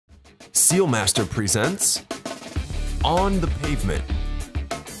SealMaster presents On the Pavement,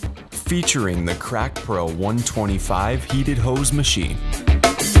 featuring the Crack Pro 125 heated hose machine.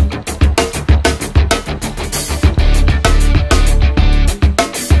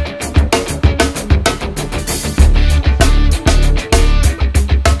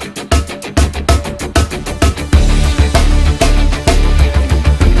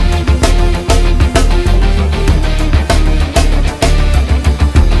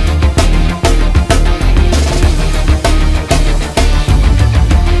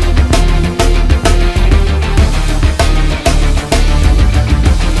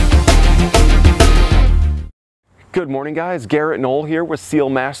 Good morning guys, Garrett Knoll here with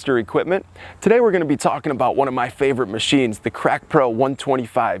SealMaster Equipment. Today we're going to be talking about one of my favorite machines, the Crack Pro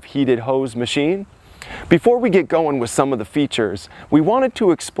 125 heated hose machine. Before we get going with some of the features, we wanted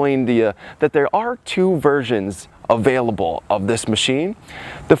to explain to you that there are two versions available of this machine.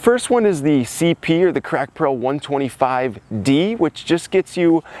 The first one is the CP, or the Crack Pro 125D, which just gets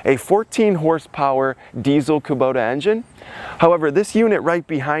you a 14 horsepower diesel Kubota engine. However, this unit right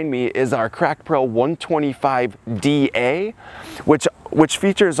behind me is our Crack Pro 125DA, which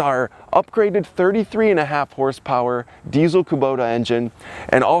features our upgraded 33.5 horsepower diesel Kubota engine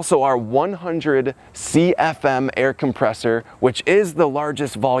and also our 100 CFM air compressor, which is the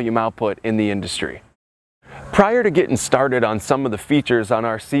largest volume output in the industry. Prior to getting started on some of the features on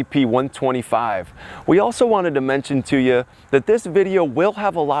our CP 125, we also wanted to mention to you that this video will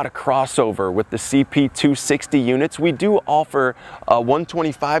have a lot of crossover with the CP 260 units. We do offer a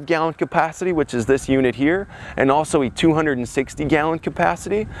 125 gallon capacity, which is this unit here, and also a 260 gallon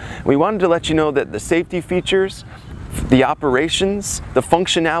capacity. We wanted to let you know that the safety features, the operations, the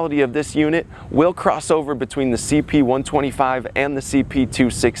functionality of this unit will cross over between the CP 125 and the CP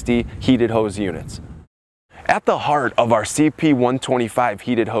 260 heated hose units. At the heart of our CP 125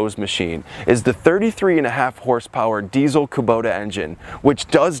 heated hose machine is the 33.5 horsepower diesel Kubota engine, which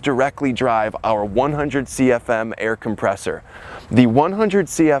does directly drive our 100 CFM air compressor. The 100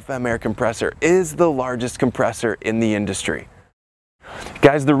 CFM air compressor is the largest compressor in the industry.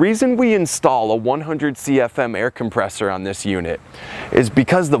 Guys, the reason we install a 100 CFM air compressor on this unit is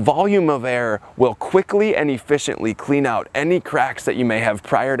because the volume of air will quickly and efficiently clean out any cracks that you may have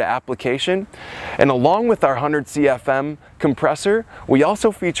prior to application. And along with our 100 CFM compressor, we also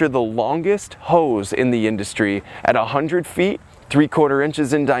feature the longest hose in the industry at 100 feet, 3/4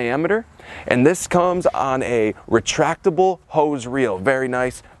 inches in diameter. And this comes on a retractable hose reel. Very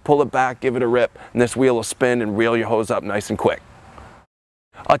nice. Pull it back, give it a rip, and this wheel will spin and reel your hose up nice and quick.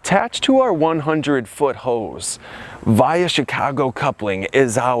 Attached to our 100-foot hose via Chicago coupling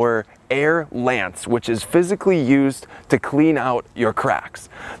is our air lance, which is physically used to clean out your cracks.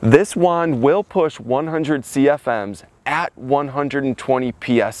 This wand will push 100 CFMs at 120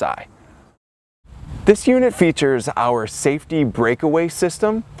 PSI. This unit features our safety breakaway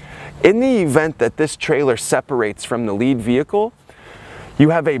system. In the event that this trailer separates from the lead vehicle, you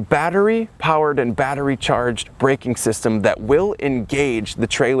have a battery-powered and battery-charged braking system that will engage the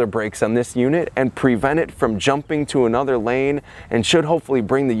trailer brakes on this unit and prevent it from jumping to another lane and should hopefully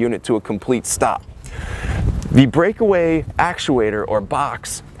bring the unit to a complete stop. The breakaway actuator or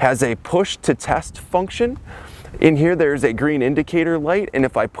box has a push-to-test function. In here there's a green indicator light, and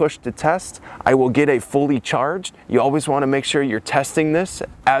if I push to test, I will get a fully charged. You always want to make sure you're testing this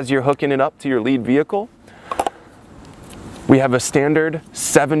as you're hooking it up to your lead vehicle. We have a standard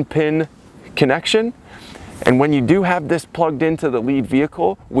 7-pin connection, and when you do have this plugged into the lead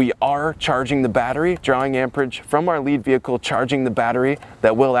vehicle, we are charging the battery, drawing amperage from our lead vehicle, charging the battery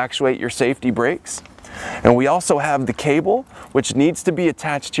that will actuate your safety brakes. And we also have the cable, which needs to be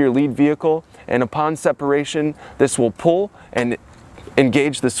attached to your lead vehicle, and upon separation, this will pull and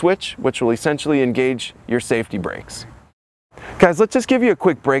engage the switch, which will essentially engage your safety brakes. Guys, let's just give you a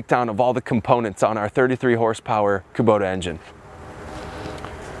quick breakdown of all the components on our 33 horsepower Kubota engine.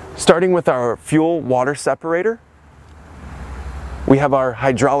 Starting with our fuel water separator, we have our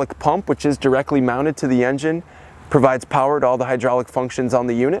hydraulic pump, which is directly mounted to the engine, provides power to all the hydraulic functions on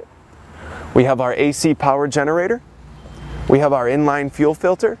the unit. We have our AC power generator. We have our inline fuel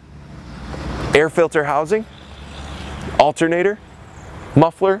filter, air filter housing, alternator,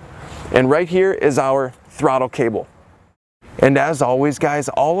 muffler, and right here is our throttle cable. And as always guys,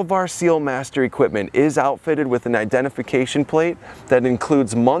 all of our SealMaster equipment is outfitted with an identification plate that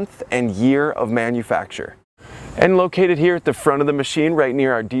includes month and year of manufacture. And located here at the front of the machine, right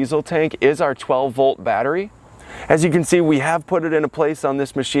near our diesel tank, is our 12-volt battery. As you can see, we have put it in a place on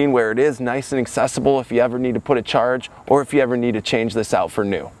this machine where it is nice and accessible if you ever need to put a charge or if you ever need to change this out for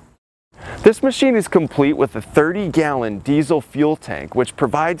new. This machine is complete with a 30-gallon diesel fuel tank, which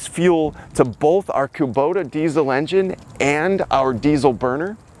provides fuel to both our Kubota diesel engine and our diesel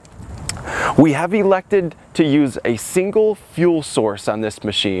burner. We have elected to use a single fuel source on this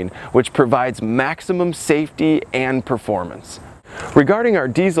machine, which provides maximum safety and performance. Regarding our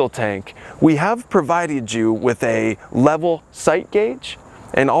diesel tank, we have provided you with a level sight gauge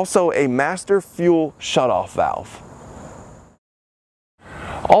and also a master fuel shutoff valve.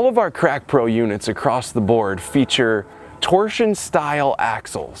 All of our Crack Pro units across the board feature torsion style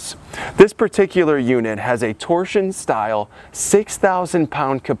axles. This particular unit has a torsion style 6,000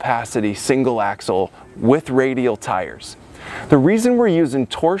 pound capacity single axle with radial tires. The reason we're using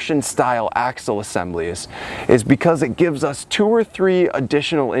torsion style axle assemblies is because it gives us 2 or 3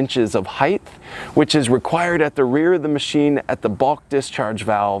 additional inches of height, which is required at the rear of the machine at the bulk discharge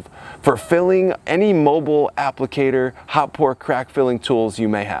valve for filling any mobile applicator, hot pour crack filling tools you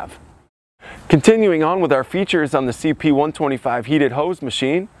may have. Continuing on with our features on the CP125 heated hose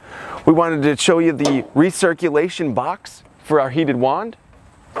machine, we wanted to show you the recirculation box for our heated wand.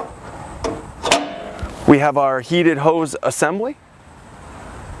 We have our heated hose assembly,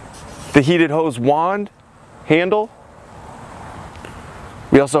 the heated hose wand handle.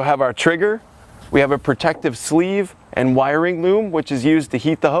 We also have our trigger. We have a protective sleeve and wiring loom, which is used to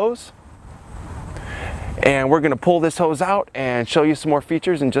heat the hose. And we're going to pull this hose out and show you some more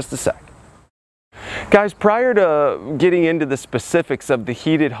features in just a sec. Guys, prior to getting into the specifics of the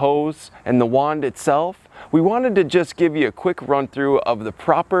heated hose and the wand itself, we wanted to just give you a quick run through of the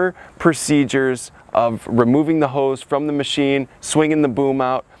proper procedures of removing the hose from the machine, swinging the boom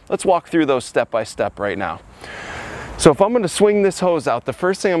out. Let's walk through those step by step right now. So if I'm going to swing this hose out, the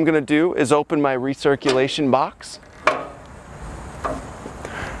first thing I'm going to do is open my recirculation box.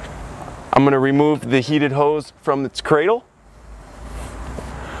 I'm going to remove the heated hose from its cradle.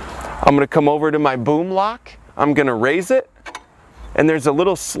 I'm going to come over to my boom lock. I'm going to raise it, and there's a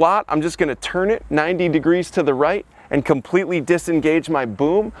little slot. I'm just going to turn it 90 degrees to the right and completely disengage my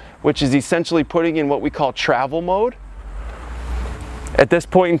boom, which is essentially putting in what we call travel mode. At this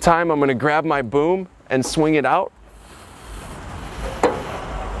point in time, I'm going to grab my boom and swing it out.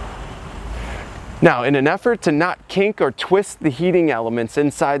 Now, in an effort to not kink or twist the heating elements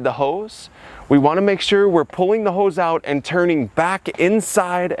inside the hose, we want to make sure we're pulling the hose out and turning back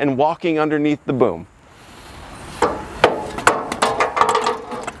inside and walking underneath the boom.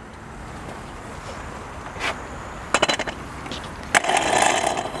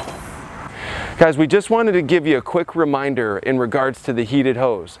 Guys, we just wanted to give you a quick reminder in regards to the heated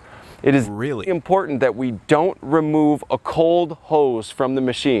hose. It is really important that we don't remove a cold hose from the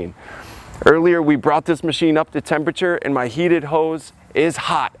machine. Earlier, we brought this machine up to temperature and my heated hose is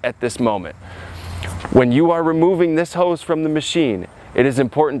hot at this moment. When you are removing this hose from the machine, it is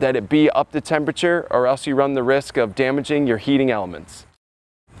important that it be up to temperature or else you run the risk of damaging your heating elements.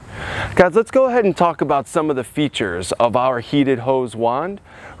 Guys, let's go ahead and talk about some of the features of our heated hose wand.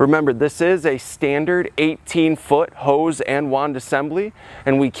 Remember, this is a standard 18-foot hose and wand assembly,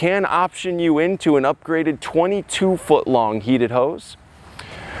 and we can option you into an upgraded 22-foot long heated hose.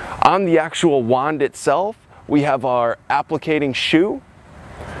 On the actual wand itself, we have our applicating shoe,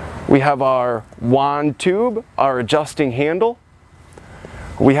 we have our wand tube, our adjusting handle,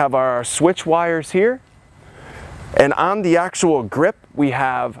 we have our switch wires here, and on the actual grip we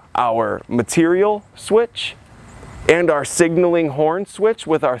have our material switch and our signaling horn switch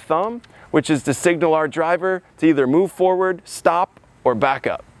with our thumb, which is to signal our driver to either move forward, stop, or back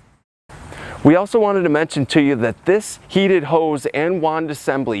up. We also wanted to mention to you that this heated hose and wand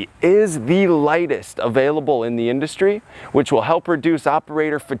assembly is the lightest available in the industry, which will help reduce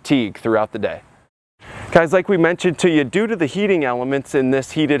operator fatigue throughout the day. Guys, like we mentioned to you, due to the heating elements in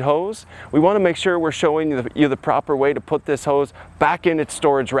this heated hose, we want to make sure we're showing you the proper way to put this hose back in its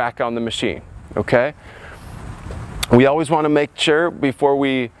storage rack on the machine, okay? We always want to make sure before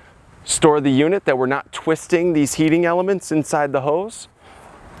we store the unit that we're not twisting these heating elements inside the hose.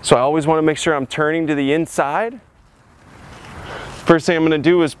 So I always want to make sure I'm turning to the inside. First thing I'm going to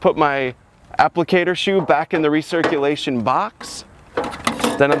do is put my applicator shoe back in the recirculation box.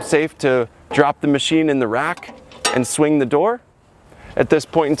 Then I'm safe to drop the machine in the rack and swing the door. At this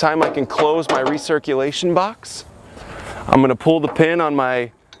point in time, I can close my recirculation box. I'm going to pull the pin on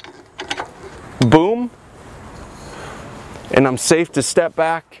my boom, and I'm safe to step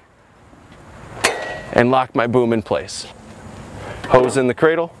back and lock my boom in place. Hose in the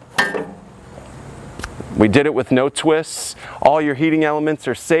cradle. We did it with no twists. All your heating elements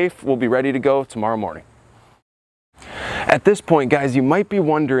are safe. We'll be ready to go tomorrow morning. At this point, guys, you might be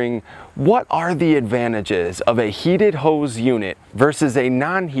wondering, what are the advantages of a heated hose unit versus a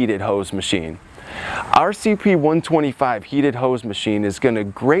non-heated hose machine? Our CP125 heated hose machine is going to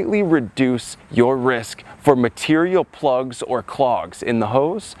greatly reduce your risk for material plugs or clogs in the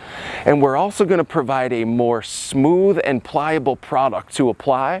hose, and we're also going to provide a more smooth and pliable product to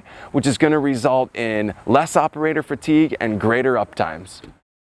apply, which is going to result in less operator fatigue and greater uptimes.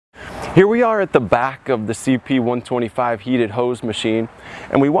 Here we are at the back of the CP125 heated hose machine,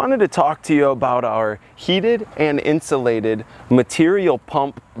 and we wanted to talk to you about our heated and insulated material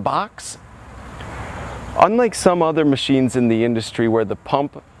pump box. Unlike some other machines in the industry where the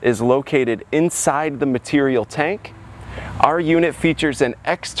pump is located inside the material tank, our unit features an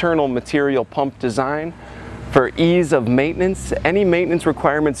external material pump design for ease of maintenance. Any maintenance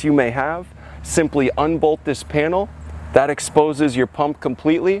requirements you may have, simply unbolt this panel. That exposes your pump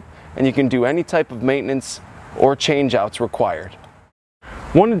completely, and you can do any type of maintenance or change outs required.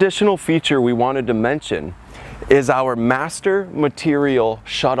 One additional feature we wanted to mention is our master material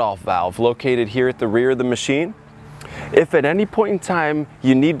shutoff valve located here at the rear of the machine. If at any point in time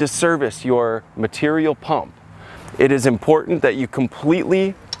you need to service your material pump, it is important that you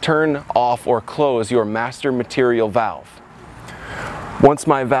completely turn off or close your master material valve. Once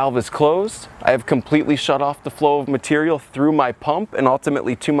my valve is closed, I have completely shut off the flow of material through my pump and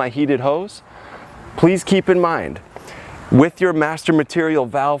ultimately to my heated hose. Please keep in mind, with your master material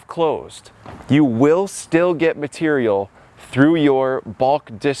valve closed, you will still get material through your bulk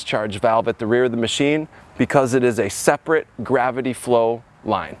discharge valve at the rear of the machine because it is a separate gravity flow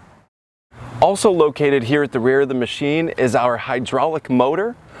line. Also located here at the rear of the machine is our hydraulic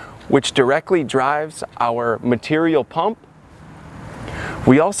motor, which directly drives our material pump.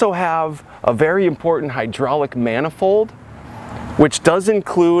 We also have a very important hydraulic manifold, which does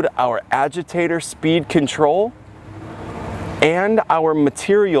include our agitator speed control and our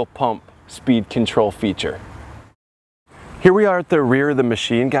material pump speed control feature. Here we are at the rear of the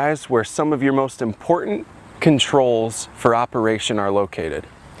machine, guys, where some of your most important controls for operation are located.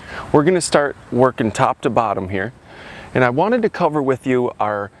 We're going to start working top to bottom here, and I wanted to cover with you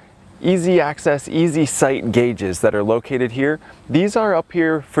our easy access, easy sight gauges that are located here. These are up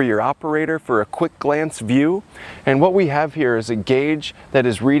here for your operator for a quick glance view, and what we have here is a gauge that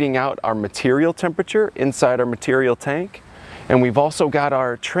is reading out our material temperature inside our material tank, and we've also got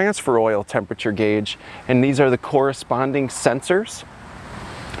our transfer oil temperature gauge, and these are the corresponding sensors.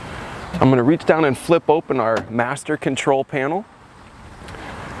 I'm going to reach down and flip open our master control panel.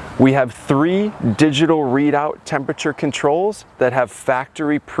 We have 3 digital readout temperature controls that have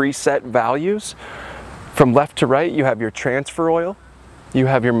factory preset values. From left to right, you have your transfer oil, you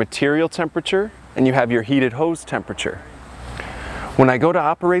have your material temperature, and you have your heated hose temperature. When I go to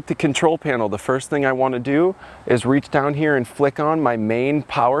operate the control panel, the first thing I want to do is reach down here and flick on my main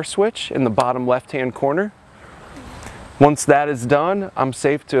power switch in the bottom left-hand corner. Once that is done, I'm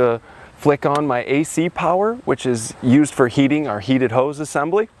safe to flick on my AC power, which is used for heating our heated hose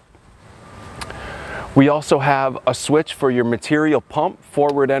assembly. We also have a switch for your material pump,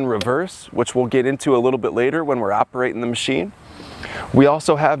 forward and reverse, which we'll get into a little bit later when we're operating the machine. We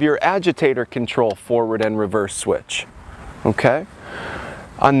also have your agitator control, forward and reverse switch. Okay.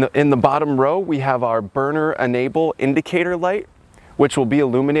 In the bottom row, we have our burner enable indicator light, which will be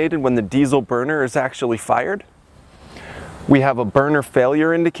illuminated when the diesel burner is actually fired. We have a burner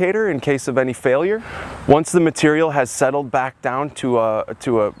failure indicator in case of any failure. Once the material has settled back down to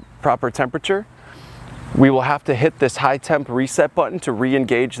a proper temperature, we will have to hit this high temp reset button to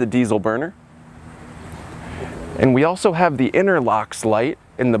re-engage the diesel burner. And we also have the interlocks light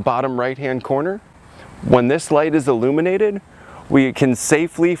in the bottom right hand corner. When this light is illuminated, we can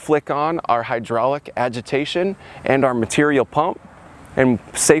safely flick on our hydraulic agitation and our material pump and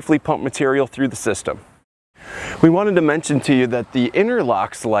safely pump material through the system. We wanted to mention to you that the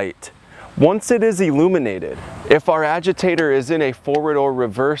interlocks light, once it is illuminated, if our agitator is in a forward or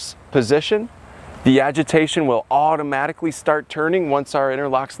reverse position, the agitation will automatically start turning once our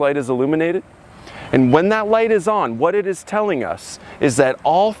interlocks light is illuminated. And when that light is on, what it is telling us is that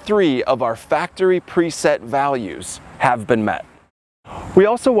all 3 of our factory preset values have been met. We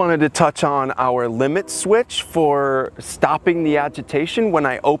also wanted to touch on our limit switch for stopping the agitation when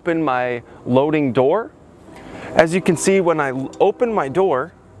I open my loading door. As you can see, when I open my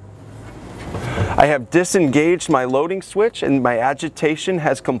door, I have disengaged my loading switch and my agitation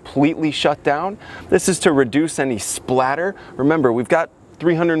has completely shut down. This is to reduce any splatter. Remember, we've got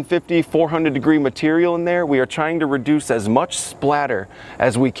 350, 400 degree material in there. We are trying to reduce as much splatter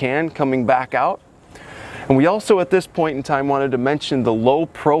as we can coming back out. And we also at this point in time wanted to mention the low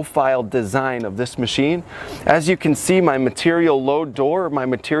profile design of this machine. As you can see, my material load door, my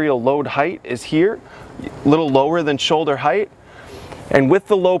material load height is here, a little lower than shoulder height. And with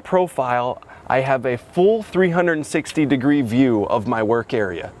the low profile, I have a full 360-degree view of my work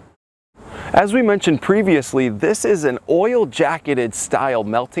area. As we mentioned previously, this is an oil jacketed style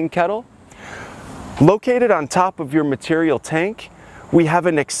melting kettle. Located on top of your material tank, we have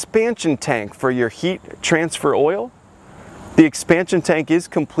an expansion tank for your heat transfer oil. The expansion tank is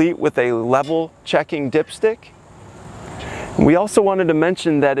complete with a level checking dipstick. We also wanted to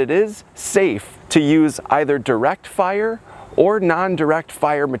mention that it is safe to use either direct fire or non-direct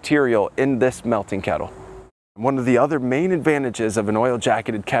fire material in this melting kettle. One of the other main advantages of an oil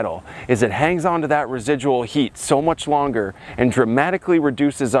jacketed kettle is it hangs on to that residual heat so much longer and dramatically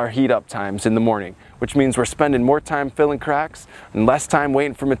reduces our heat up times in the morning, which means we're spending more time filling cracks and less time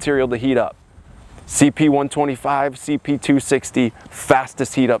waiting for material to heat up. CP 125, CP 260,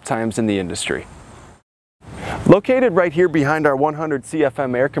 fastest heat up times in the industry. Located right here behind our 100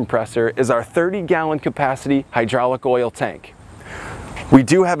 CFM air compressor is our 30-gallon capacity hydraulic oil tank. We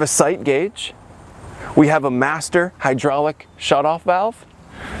do have a sight gauge. We have a master hydraulic shutoff valve.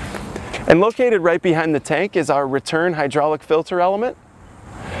 And located right behind the tank is our return hydraulic filter element.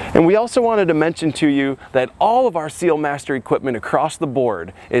 And we also wanted to mention to you that all of our SealMaster equipment across the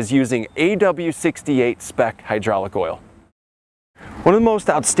board is using AW68 spec hydraulic oil. One of the most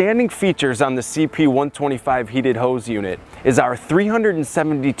outstanding features on the CP 125 heated hose unit is our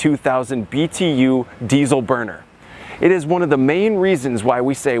 372,000 BTU diesel burner. It is one of the main reasons why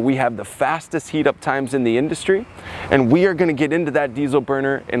we say we have the fastest heat up times in the industry, and we are going to get into that diesel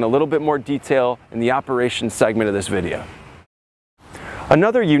burner in a little bit more detail in the operations segment of this video.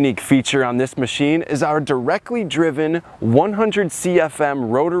 Another unique feature on this machine is our directly driven 100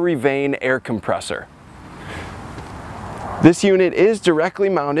 CFM rotary vane air compressor. This unit is directly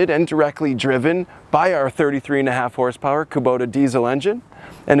mounted and directly driven by our 33.5 horsepower Kubota diesel engine,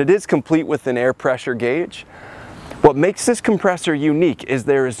 and it is complete with an air pressure gauge. What makes this compressor unique is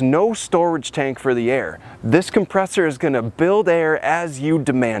there is no storage tank for the air. This compressor is going to build air as you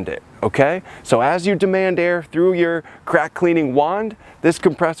demand it, okay? So as you demand air through your crack cleaning wand, this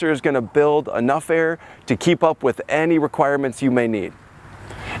compressor is going to build enough air to keep up with any requirements you may need.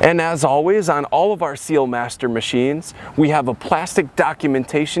 And as always, on all of our SealMaster machines, we have a plastic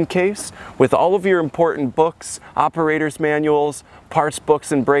documentation case with all of your important books, operators manuals, parts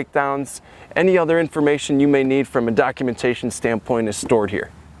books and breakdowns. Any other information you may need from a documentation standpoint is stored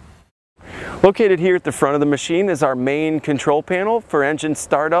here. Located here at the front of the machine is our main control panel for engine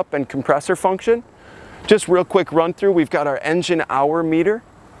startup and compressor function. Just real quick run through, we've got our engine hour meter.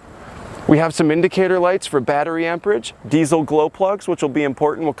 We have some indicator lights for battery amperage, diesel glow plugs, which will be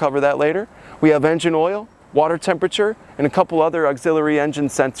important, we'll cover that later. We have engine oil, water temperature, and a couple other auxiliary engine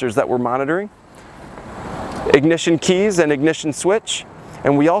sensors that we're monitoring. Ignition keys and ignition switch.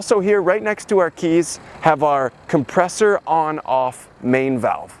 And we also here, right next to our keys, have our compressor on-off main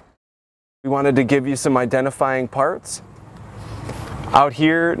valve. We wanted to give you some identifying parts. Out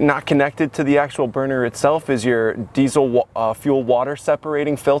here, not connected to the actual burner itself, is your diesel fuel water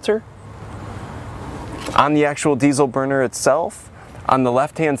separating filter. On the actual diesel burner itself, on the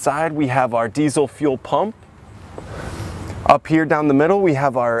left-hand side, we have our diesel fuel pump. Up here down the middle, we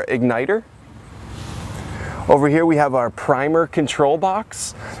have our igniter. Over here, we have our primer control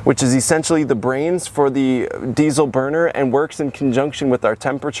box, which is essentially the brains for the diesel burner and works in conjunction with our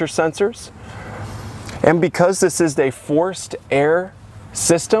temperature sensors. And because this is a forced air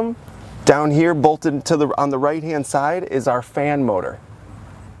system, down here bolted to on the right-hand side is our fan motor.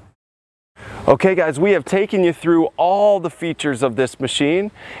 Okay guys, we have taken you through all the features of this machine.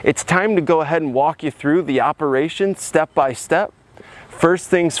 It's time to go ahead and walk you through the operation step by step. First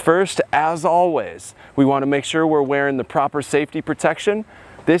things first, as always, we want to make sure we're wearing the proper safety protection.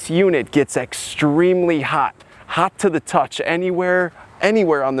 This unit gets extremely hot to the touch. Anywhere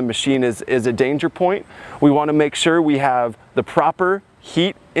on the machine is a danger point. We want to make sure we have the proper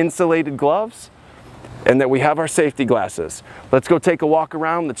heat insulated gloves and that we have our safety glasses. Let's go take a walk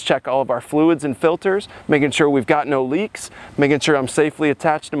around. Let's check all of our fluids and filters, making sure we've got no leaks, making sure I'm safely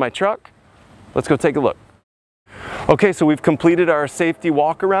attached to my truck. Let's go take a look. Okay, so we've completed our safety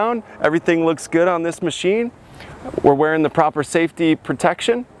walk around. Everything looks good on this machine. We're wearing the proper safety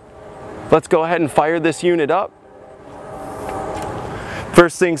protection. Let's go ahead and fire this unit up.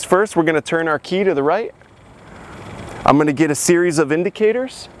 First things first, we're going to turn our key to the right. I'm going to get a series of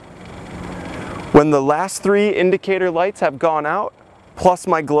indicators. When the last 3 indicator lights have gone out, plus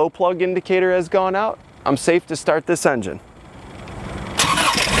my glow plug indicator has gone out, I'm safe to start this engine.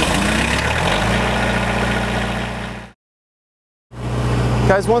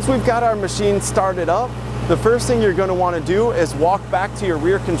 Guys, once we've got our machine started up, the first thing you're going to want to do is walk back to your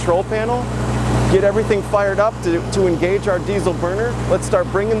rear control panel, get everything fired up to engage our diesel burner. Let's start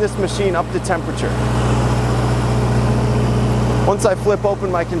bringing this machine up to temperature. Once I flip open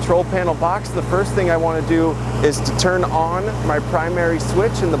my control panel box, the first thing I want to do is to turn on my primary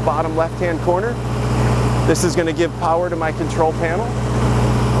switch in the bottom left-hand corner. This is going to give power to my control panel.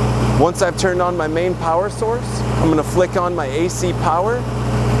 Once I've turned on my main power source, I'm going to flick on my AC power.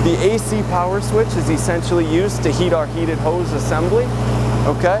 The AC power switch is essentially used to heat our heated hose assembly.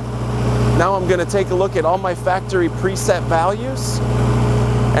 Okay? Now I'm going to take a look at all my factory preset values,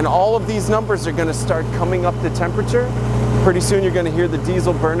 and all of these numbers are going to start coming up to temperature. Pretty soon you're going to hear the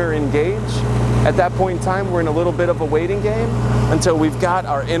diesel burner engage. At that point in time, we're in a little bit of a waiting game until we've got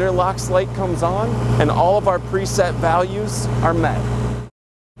our interlocks light comes on and all of our preset values are met.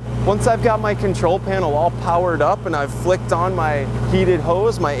 Once I've got my control panel all powered up and I've flicked on my heated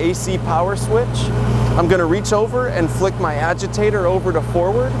hose, my AC power switch, I'm going to reach over and flick my agitator over to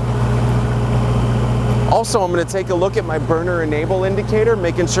forward. Also, I'm going to take a look at my burner enable indicator,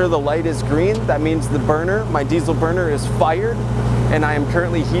 making sure the light is green. That means the burner, my diesel burner, is fired and I am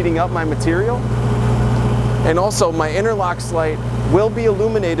currently heating up my material. And also, my interlocks light will be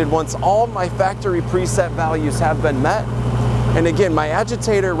illuminated once all my factory preset values have been met. And again, my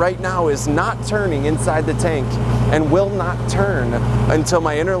agitator right now is not turning inside the tank and will not turn until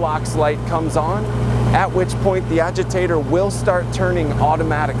my interlocks light comes on, at which point the agitator will start turning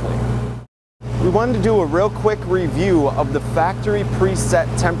automatically. We wanted to do a real quick review of the factory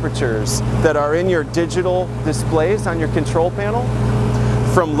preset temperatures that are in your digital displays on your control panel.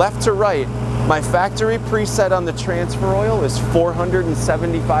 From left to right, my factory preset on the transfer oil is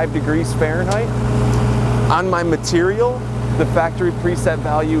 475 degrees Fahrenheit. On my material, the factory preset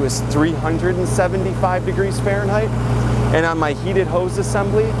value is 375 degrees Fahrenheit. And on my heated hose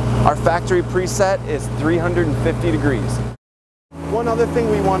assembly, our factory preset is 350 degrees. One other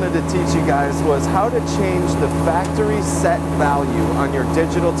thing we wanted to teach you guys was how to change the factory set value on your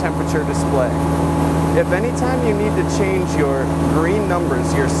digital temperature display. If anytime you need to change your green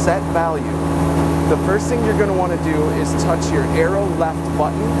numbers, your set value, the first thing you're going to want to do is touch your arrow left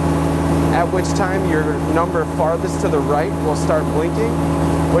button, at which time your number farthest to the right will start blinking.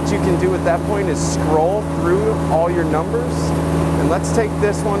 What you can do at that point is scroll through all your numbers, and let's take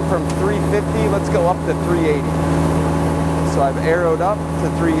this one from 350, let's go up to 380. So I've arrowed up to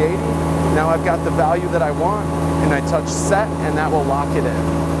 380. Now I've got the value that I want, and I touch set, and that will lock it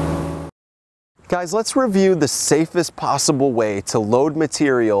in. Guys, let's review the safest possible way to load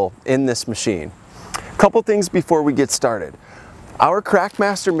material in this machine. A couple things before we get started. Our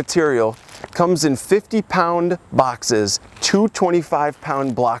SealMaster material comes in 50-pound boxes, 2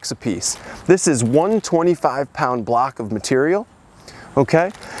 25-pound blocks apiece. This is one 25-pound block of material.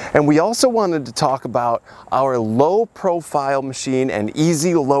 Okay, and we also wanted to talk about our low profile machine and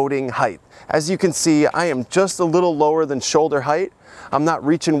easy loading height. As you can see, I am just a little lower than shoulder height. I'm not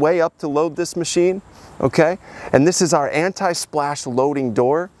reaching way up to load this machine, okay? And this is our anti-splash loading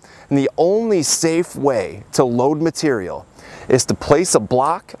door. And the only safe way to load material is to place a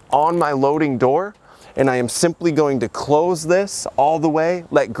block on my loading door, and I am simply going to close this all the way,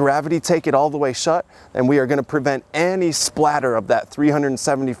 let gravity take it all the way shut, and we are going to prevent any splatter of that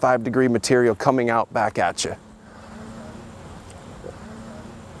 375-degree material coming out back at you.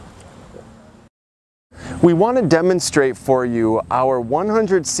 We want to demonstrate for you our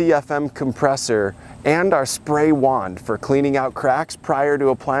 100 CFM compressor and our spray wand for cleaning out cracks prior to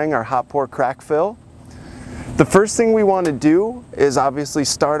applying our hot pour crack fill. The first thing we want to do is obviously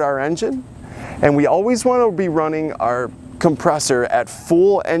start our engine. And we always want to be running our compressor at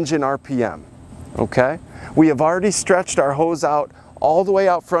full engine RPM, okay? We have already stretched our hose out all the way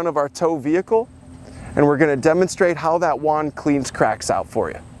out front of our tow vehicle, and we're going to demonstrate how that wand cleans cracks out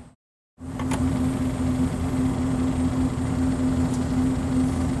for you.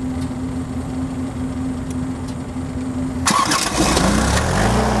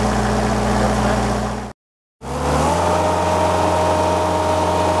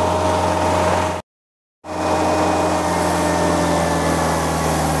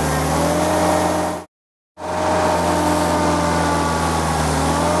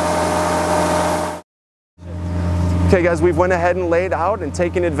 Okay guys, we've went ahead and laid out and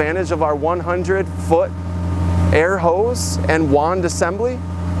taken advantage of our 100-foot air hose and wand assembly.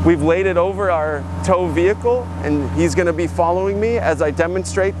 We've laid it over our tow vehicle, and he's going to be following me as I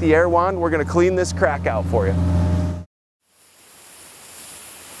demonstrate the air wand. We're going to clean this crack out for you.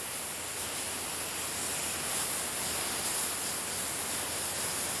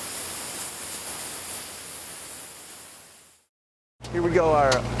 Here we go.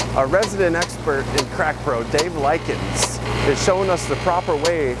 ago, our resident expert in Crack Pro, Dave Likens, is showing us the proper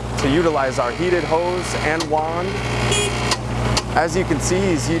way to utilize our heated hose and wand. As you can see,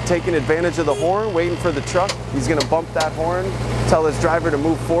 he's taking advantage of the horn, waiting for the truck. He's going to bump that horn, tell his driver to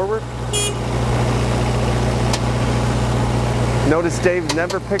move forward. Notice Dave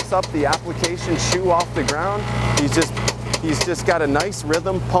never picks up the application shoe off the ground. He's just got a nice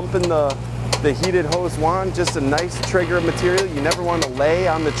rhythm pumping the heated hose wand, just a nice trigger material. You never want to lay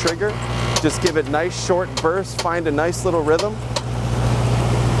on the trigger. Just give it nice short bursts, find a nice little rhythm.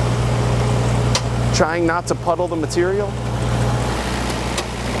 Trying not to puddle the material.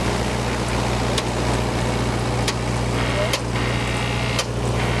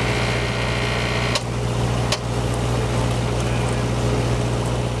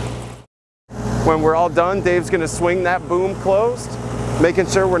 When we're all done, Dave's going to swing that boom closed, making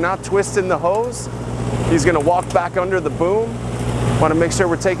sure we're not twisting the hose. He's going to walk back under the boom. Want to make sure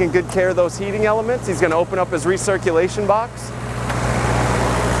we're taking good care of those heating elements. He's going to open up his recirculation box.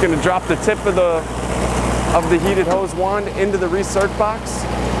 He's going to drop the tip of the heated hose wand into the recirc box.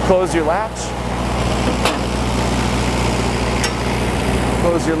 Close your latch.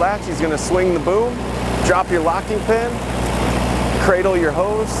 Close your latch. He's going to swing the boom, drop your locking pin, cradle your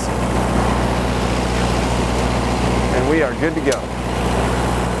hose, and we are good to go.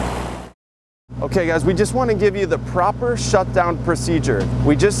 Okay guys, we just want to give you the proper shutdown procedure.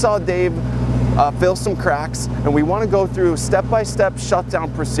 We just saw Dave fill some cracks, and we want to go through step-by-step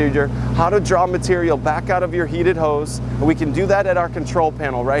shutdown procedure, how to draw material back out of your heated hose, and we can do that at our control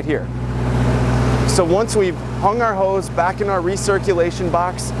panel right here. So once we've hung our hose back in our recirculation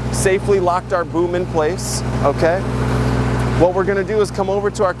box, safely locked our boom in place, okay? What we're going to do is come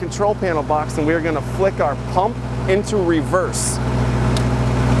over to our control panel box, and we're going to flick our pump into reverse.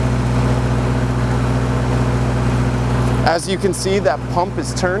 As you can see, that pump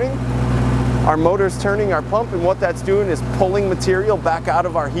is turning. Our motor's turning our pump, and what that's doing is pulling material back out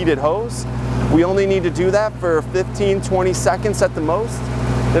of our heated hose. We only need to do that for 15-20 seconds at the most.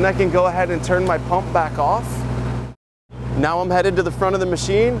 Then I can go ahead and turn my pump back off. Now I'm headed to the front of the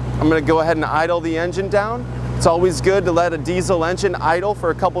machine. I'm going to go ahead and idle the engine down. It's always good to let a diesel engine idle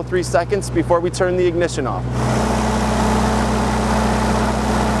for a couple, 3 seconds before we turn the ignition off.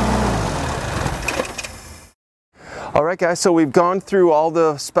 Alright guys, so we've gone through all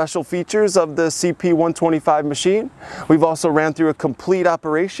the special features of the CP125 machine. We've also ran through a complete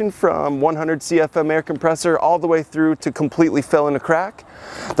operation from 100 CFM air compressor all the way through to completely filling a crack.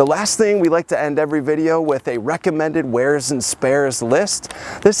 The last thing, we like to end every video with a recommended wares and spares list.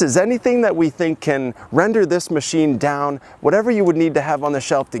 This is anything that we think can render this machine down, whatever you would need to have on the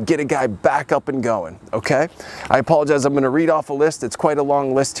shelf to get a guy back up and going, okay? I apologize, I'm going to read off a list. It's quite a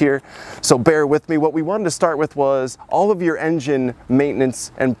long list here, so bear with me. What we wanted to start with was all of your engine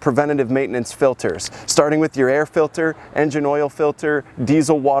maintenance and preventative maintenance filters, starting with your air filter, engine oil filter,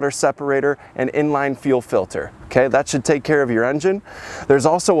 diesel water separator, and inline fuel filter. Okay, that should take care of your engine. There's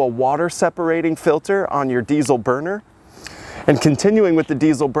also a water separating filter on your diesel burner. And continuing with the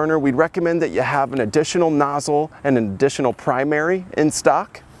diesel burner, we'd recommend that you have an additional nozzle and an additional primary in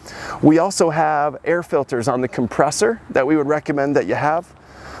stock. We also have air filters on the compressor that we would recommend that you have.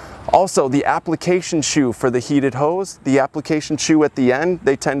 Also, the application shoe for the heated hose, the application shoe at the end,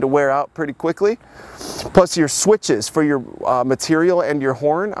 they tend to wear out pretty quickly. Plus your switches for your material and your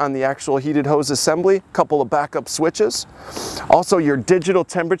horn on the actual heated hose assembly, a couple of backup switches. Also your digital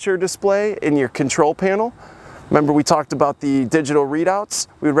temperature display in your control panel. Remember we talked about the digital readouts?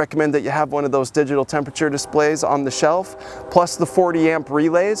 We would recommend that you have one of those digital temperature displays on the shelf, plus the 40 amp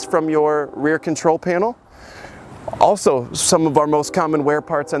relays from your rear control panel. Also, some of our most common wear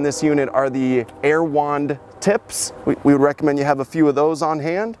parts on this unit are the air wand tips. We would recommend you have a few of those on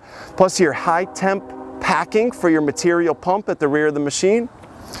hand, plus your high temp packing for your material pump at the rear of the machine.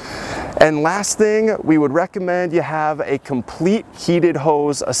 And last thing, we would recommend you have a complete heated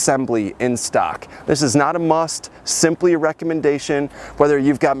hose assembly in stock. This is not a must, simply a recommendation, whether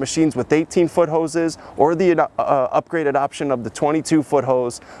you've got machines with 18-foot hoses or the upgraded option of the 22-foot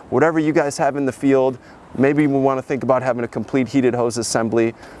hose, whatever you guys have in the field. Maybe we want to think about having a complete heated hose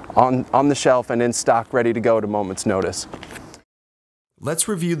assembly on the shelf and in stock, ready to go at a moment's notice. Let's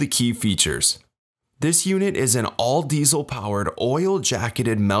review the key features. This unit is an all-diesel powered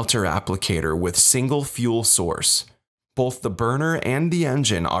oil-jacketed melter applicator with single fuel source. Both the burner and the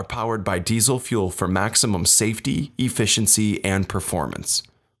engine are powered by diesel fuel for maximum safety, efficiency, and performance.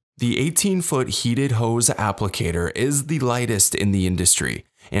 The 18-foot heated hose applicator is the lightest in the industry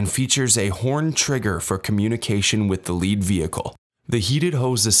and features a horn trigger for communication with the lead vehicle. The heated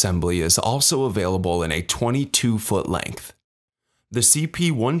hose assembly is also available in a 22-foot length. The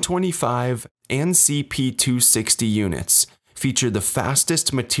CP125 and CP260 units feature the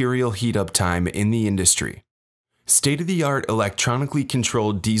fastest material heat-up time in the industry. State-of-the-art electronically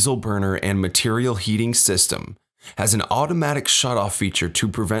controlled diesel burner and material heating system has an automatic shutoff feature to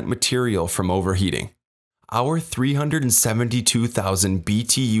prevent material from overheating. Our 372,000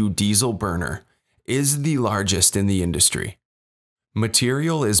 BTU diesel burner is the largest in the industry.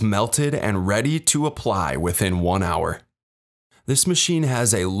 Material is melted and ready to apply within 1 hour. This machine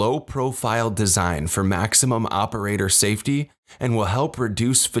has a low-profile design for maximum operator safety and will help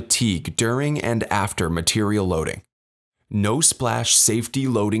reduce fatigue during and after material loading. No splash safety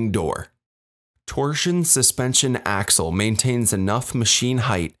loading door. Torsion suspension axle maintains enough machine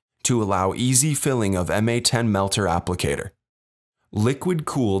height to allow easy filling of MA10 melter applicator.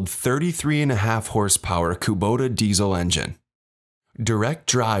 Liquid-cooled 33.5 horsepower Kubota diesel engine. Direct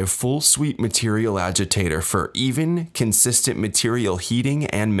drive full suite material agitator for even, consistent material heating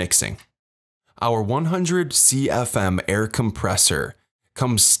and mixing. Our 100 CFM air compressor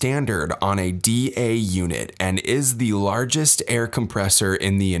comes standard on a DA unit and is the largest air compressor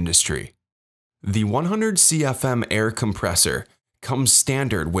in the industry. The 100 CFM air compressor comes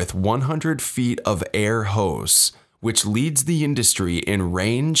standard with 100 feet of air hose, which leads the industry in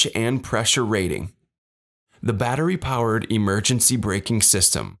range and pressure rating. The battery-powered emergency braking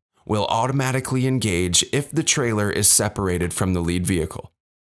system will automatically engage if the trailer is separated from the lead vehicle.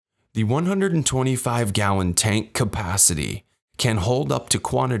 The 125-gallon tank capacity can hold up to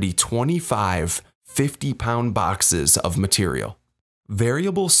quantity 25 50-pound boxes of material.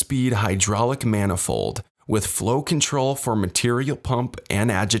 Variable speed hydraulic manifold with flow control for material pump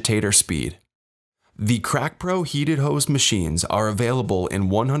and agitator speed. The CrackPro heated hose machines are available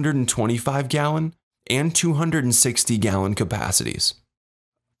in 125-gallon and 260-gallon capacities.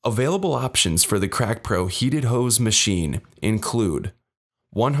 Available options for the CrackPro heated hose machine include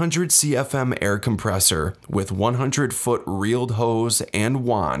 100 CFM air compressor with 100-foot reeled hose and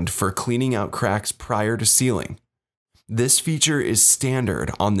wand for cleaning out cracks prior to sealing. This feature is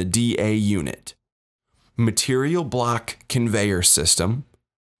standard on the DA unit. Material block conveyor system,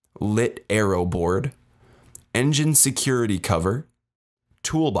 lit aero board, engine security cover,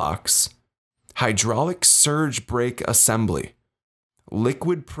 toolbox, hydraulic surge brake assembly,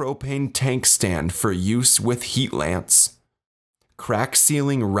 liquid propane tank stand for use with heat lance, crack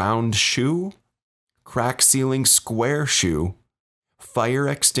sealing round shoe, crack sealing square shoe, fire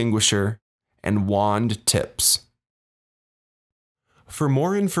extinguisher, and wand tips. For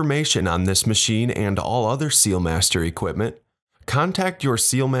more information on this machine and all other SealMaster equipment, contact your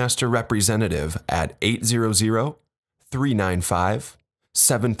SealMaster representative at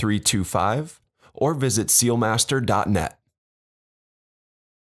 800-395-7325 or visit SealMaster.net.